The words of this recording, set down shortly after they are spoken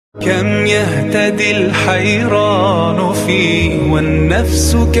كم يهتدي الحيران فيه،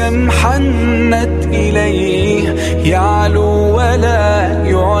 والنفس كم حنت إليه، يعلو ولا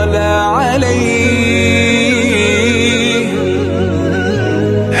يعلى عليه.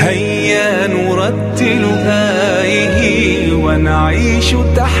 هيا نرتل آيه ونعيش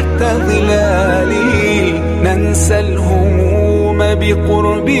تحت ظلاله، ننسى الهموم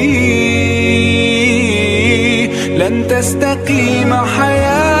بقربه، لن تستقيم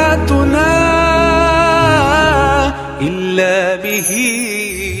حياتنا إلا به.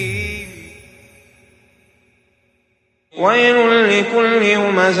 ويل لكل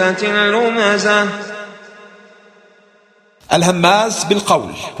همزة لمزة. الهماز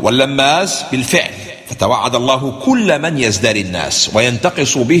بالقول واللماز بالفعل، فتوعد الله كل من يزدري الناس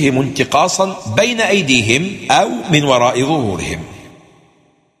وينتقص بهم انتقاصا بين أيديهم أو من وراء ظهورهم.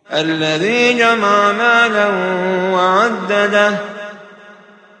 الذي جمع مالا وعدده.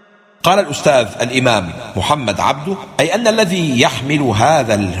 قال الأستاذ الإمام محمد عبده: أي أن الذي يحمل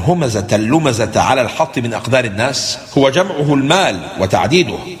هذا الهمزة اللمزة على الحط من أقدار الناس هو جمعه المال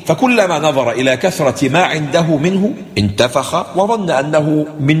وتعديده، فكلما نظر إلى كثرة ما عنده منه انتفخ وظن أنه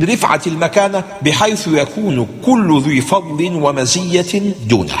من رفعة المكانة، بحيث يكون كل ذي فضل ومزية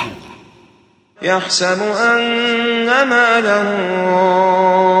دونه. يحسب أن ماله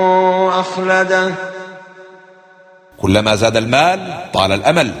أخلده. كلما زاد المال طال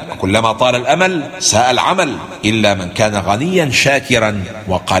الأمل، وكلما طال الأمل ساء العمل، إلا من كان غنيا شاكرا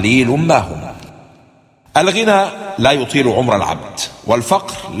وقليل ما هم. الغنى لا يطيل عمر العبد،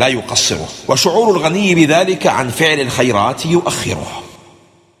 والفقر لا يقصره، وشعور الغني بذلك عن فعل الخيرات يؤخره.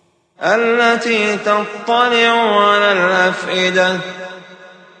 التي تطلع على الأفئدة،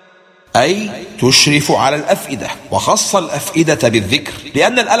 أي تشرف على الأفئدة، وخص الأفئدة بالذكر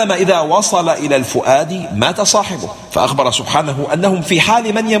لأن الألم إذا وصل إلى الفؤاد مات صاحبه، فأخبر سبحانه أنهم في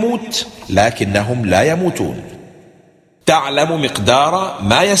حال من يموت لكنهم لا يموتون. تعلم مقدار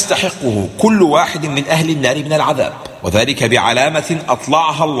ما يستحقه كل واحد من أهل النار من العذاب، وذلك بعلامة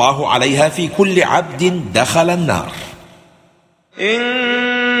أطلعها الله عليها في كل عبد دخل النار.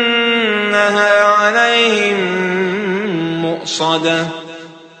 إنها عليهم مؤصدة.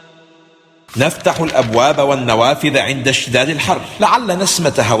 نفتح الأبواب والنوافذ عند اشتداد الحر لعل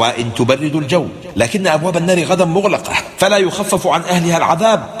نسمة هواء تبرد الجو، لكن أبواب النار غدا مغلقة، فلا يخفف عن أهلها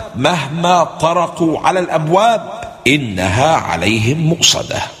العذاب مهما طرقوا على الأبواب، إنها عليهم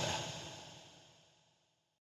مؤصدة.